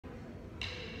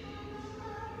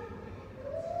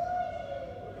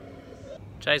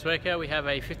Today's workout, we have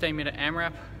a 15-minute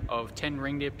AMRAP of 10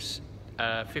 ring dips,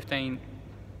 15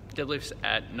 deadlifts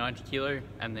at 90 kilo,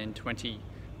 and then 20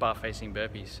 bar facing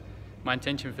burpees. My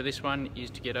intention for this one is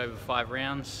to get over 5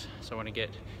 rounds, so I want to get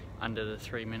under the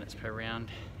 3 minutes per round.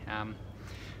 So I'm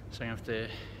going to have to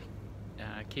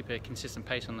keep a consistent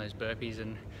pace on those burpees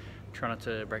and try not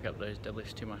to break up those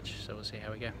deadlifts too much. So we'll see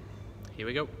how we go. Here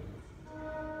we go.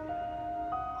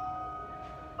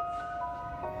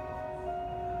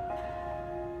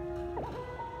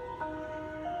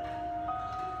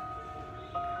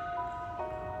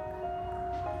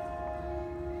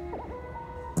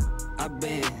 I've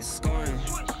been scoring,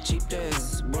 cheap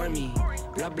thrills, bore me,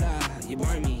 blah blah, you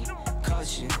bore me,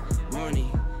 caution,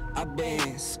 warning. I've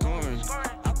been scoring,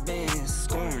 I've been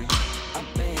scoring,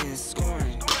 I've been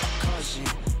scoring, caution,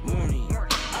 warning.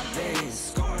 I've been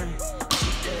scoring,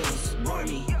 cheap thrills, bore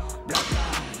me, blah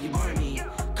blah, you bore me,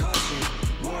 caution,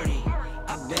 warning.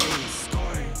 I've been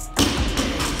scoring, I've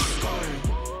been scoring,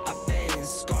 I've been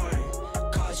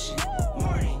scoring, caution,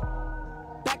 warning.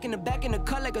 Back in the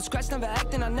cut like a scratch, never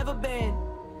acting, I never been.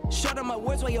 Shut up my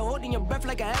words while you're holding your breath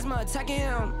like an asthma attacking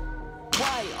him.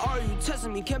 Why are you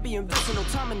testing me? Can't be investing no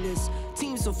time in this.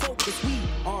 Team so focused, we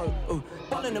are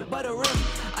ballin' the butter rim.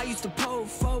 I used to pull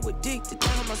forward, addicted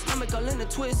down on my stomach, all in a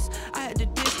twist. I had to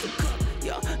dish the cup,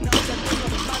 yeah. Now I got things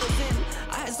on the bottles in.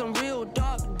 I had some real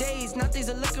dark days, now things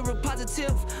are looking real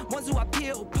positive. Ones who I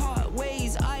peel part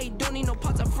ways, I don't need no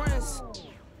parts of friends.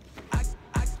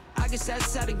 I guess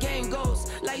that's how the game goes.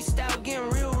 Lifestyle getting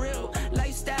real.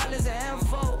 Lifestyle is a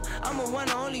handful. I'm a one,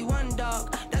 only one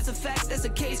dog. That's a fact, that's a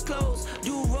case closed.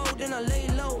 Do roll, then I lay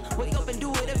low. Wake up and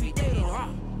do it every day.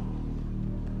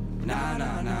 Nah.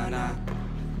 Nah.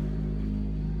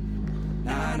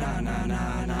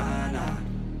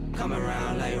 Come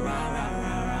around like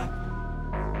rah.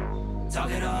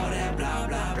 Talking all that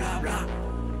blah.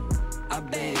 I've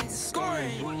been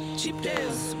scoring, cheap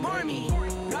deals, bore me,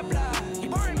 blah blah, you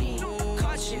bore me,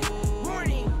 caution,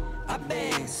 warning. I've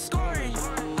been scoring,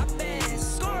 I've been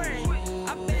scoring,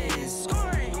 I've been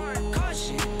scoring,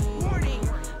 caution, warning.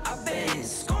 I've been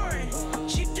scoring,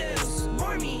 cheap deals,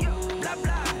 bore me, blah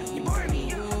blah, you bore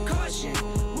me, caution,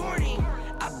 warning.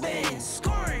 I've been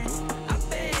scoring, I've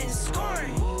been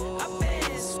scoring, I've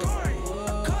been scoring,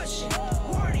 caution,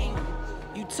 warning.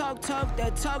 You talk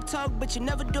that talk, but you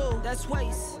never do. That's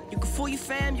waste. You can fool your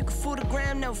fam, you can fool the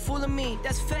gram, never fooling me.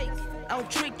 That's fake. I don't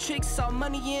trick tricks, all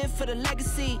money in for the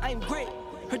legacy. I am great.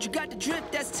 Heard you got the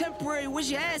drip, that's temporary. Where's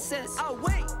your assets? Oh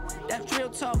wait, that's real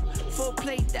talk. Full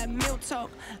plate, that meal talk.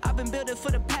 I've been building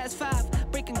for the past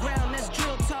 5, breaking ground, that's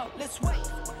drill talk. Let's wait.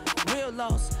 Real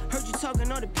loss. Heard you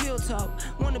talking on the pill talk.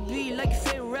 Wanna be like your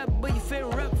favorite rapper, but your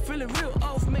favorite rapper feeling real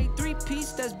off. Made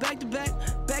 3-piece, that's back to back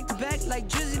like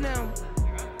Drizzy now.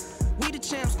 We the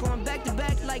champs, going back to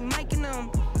back like Mike and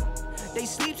them. They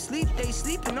sleep, they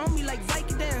sleeping on me like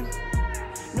Vicodin.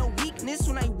 No weakness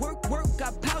when I work,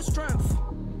 got power strength.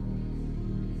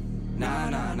 Nah.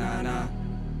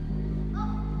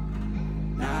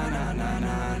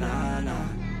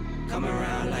 Come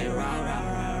around like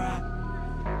rah.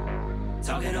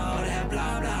 Talking all that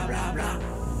blah.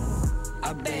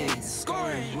 I've been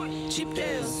scoring, cheap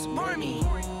deals, bore me,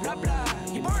 blah blah,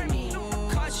 you bore me,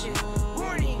 caution,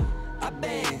 warning. I've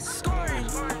been scoring,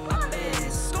 I've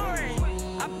been scoring,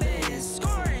 I've been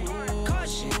scoring,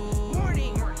 caution,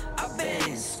 warning. I've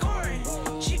been scoring,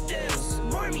 cheap deals,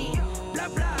 bore me, blah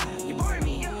blah, you bore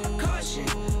me, caution,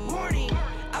 warning.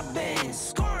 I've been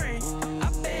scoring,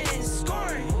 I've been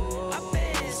scoring, I've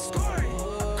been scoring,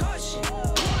 caution,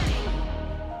 warning.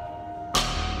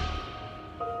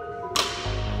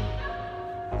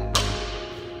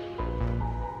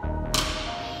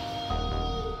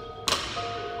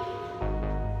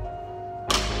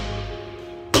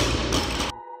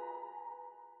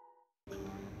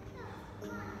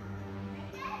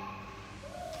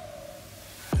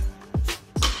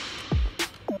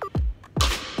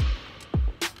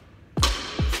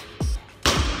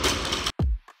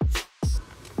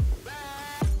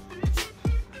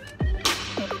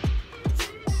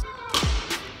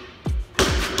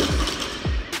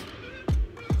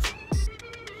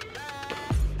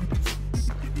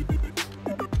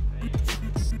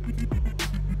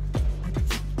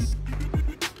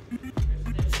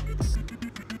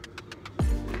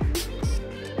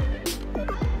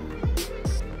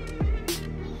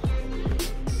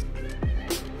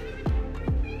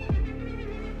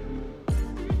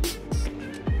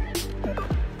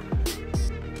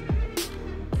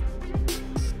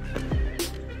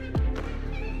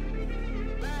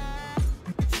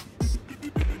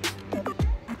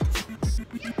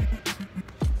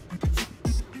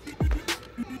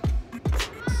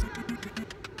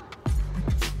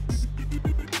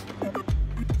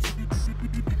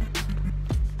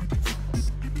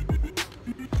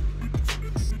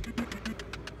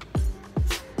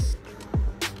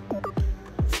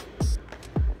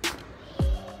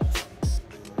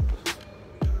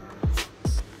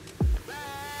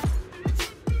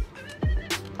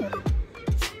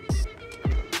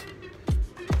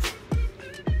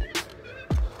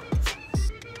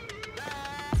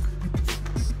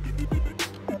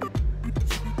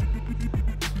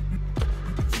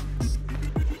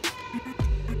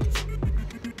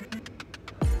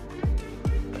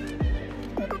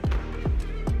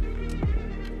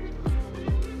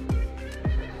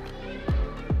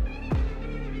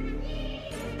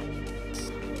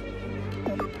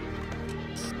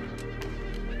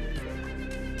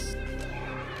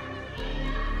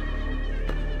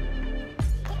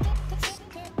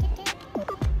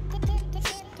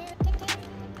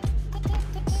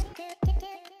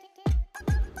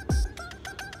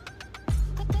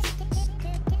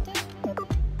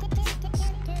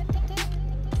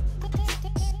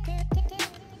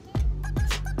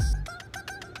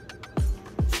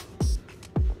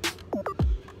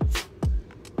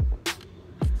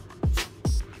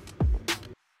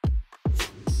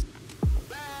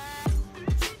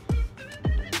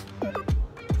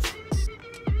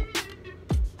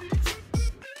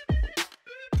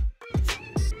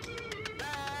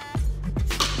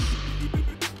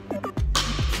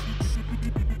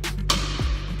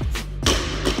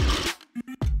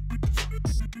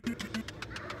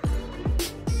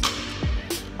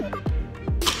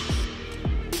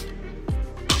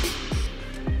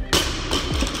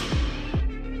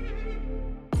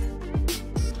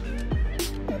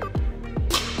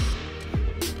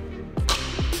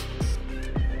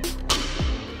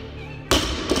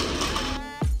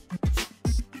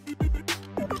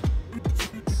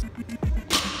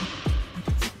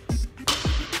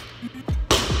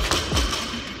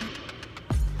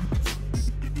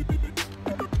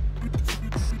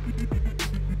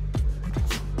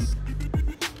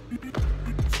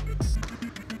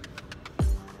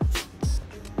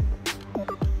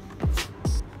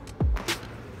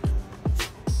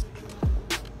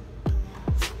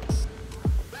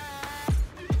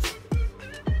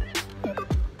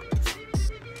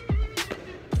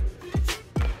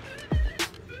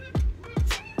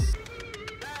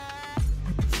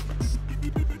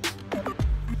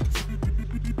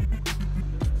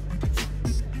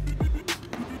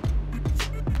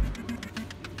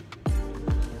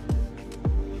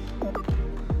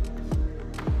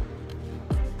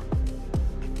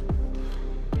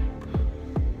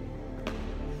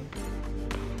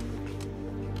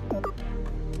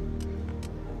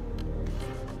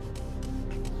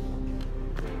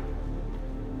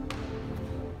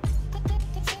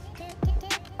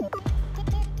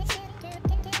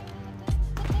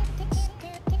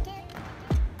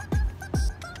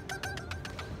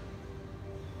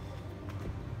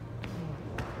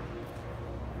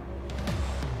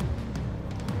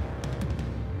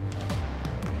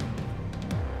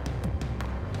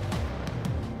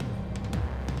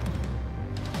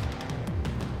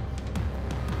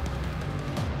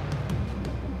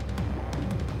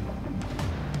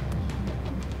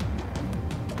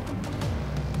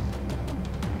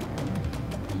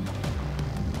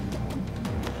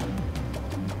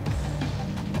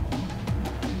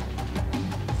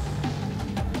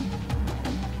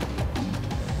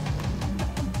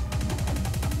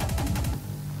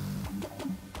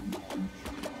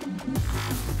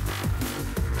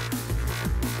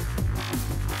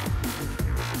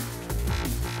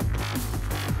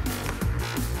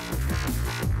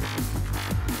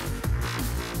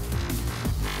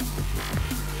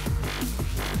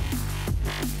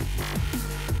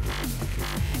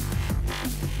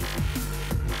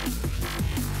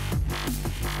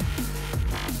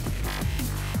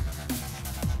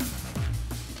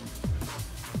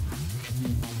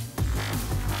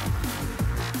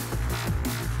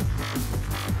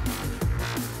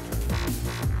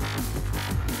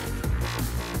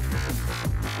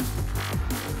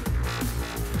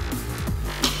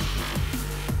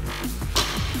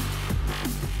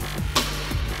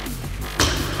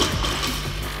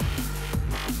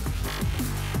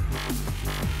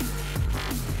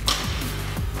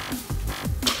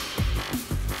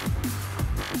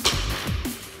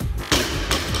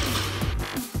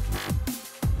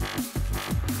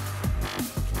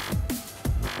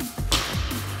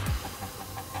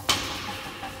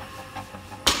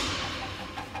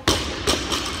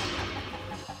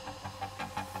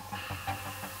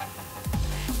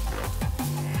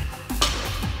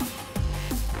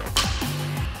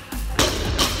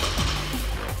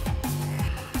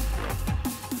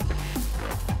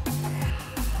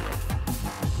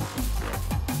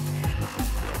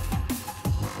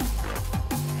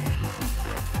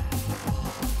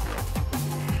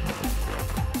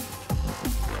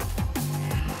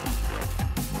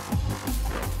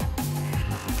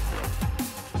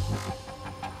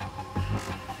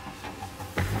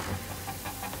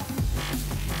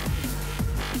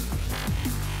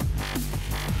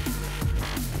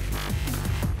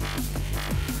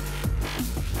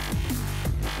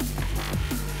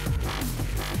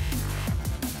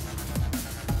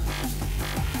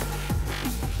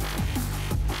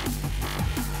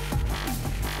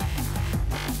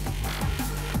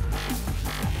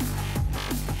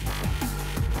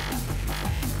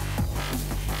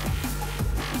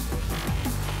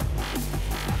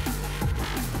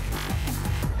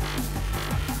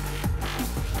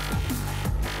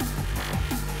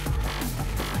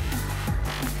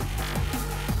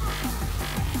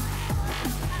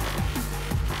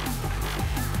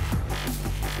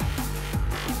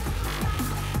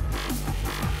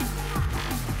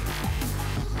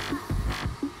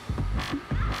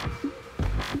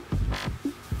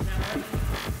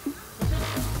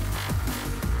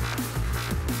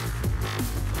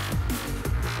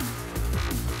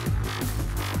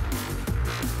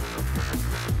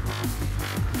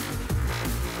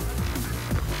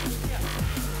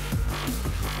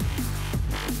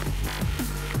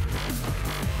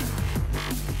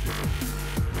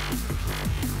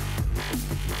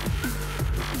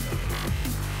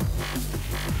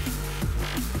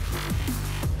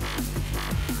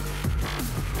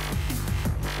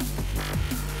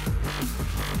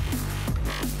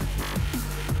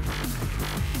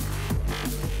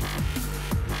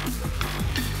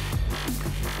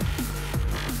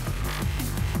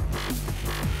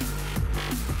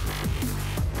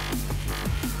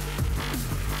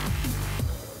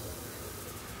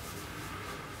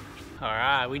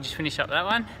 Alright, we just finished up that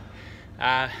one.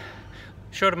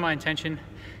 Short of my intention,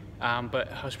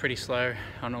 but I was pretty slow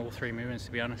on all 3 movements,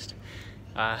 to be honest.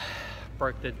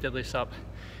 Broke the deadlifts up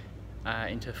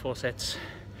into 4 sets,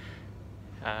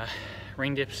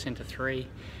 ring dips into 3,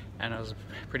 and I was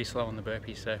pretty slow on the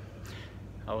burpees, so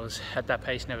I was at that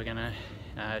pace never going to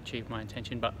achieve my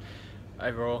intention, but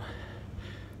overall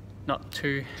not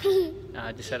too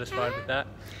dissatisfied with that.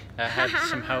 I had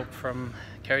some help from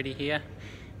Cody here.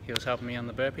 He was helping me on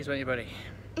the burpees, weren't you, buddy?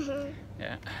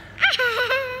 Yeah.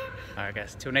 Alright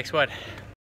guys, till next WOD.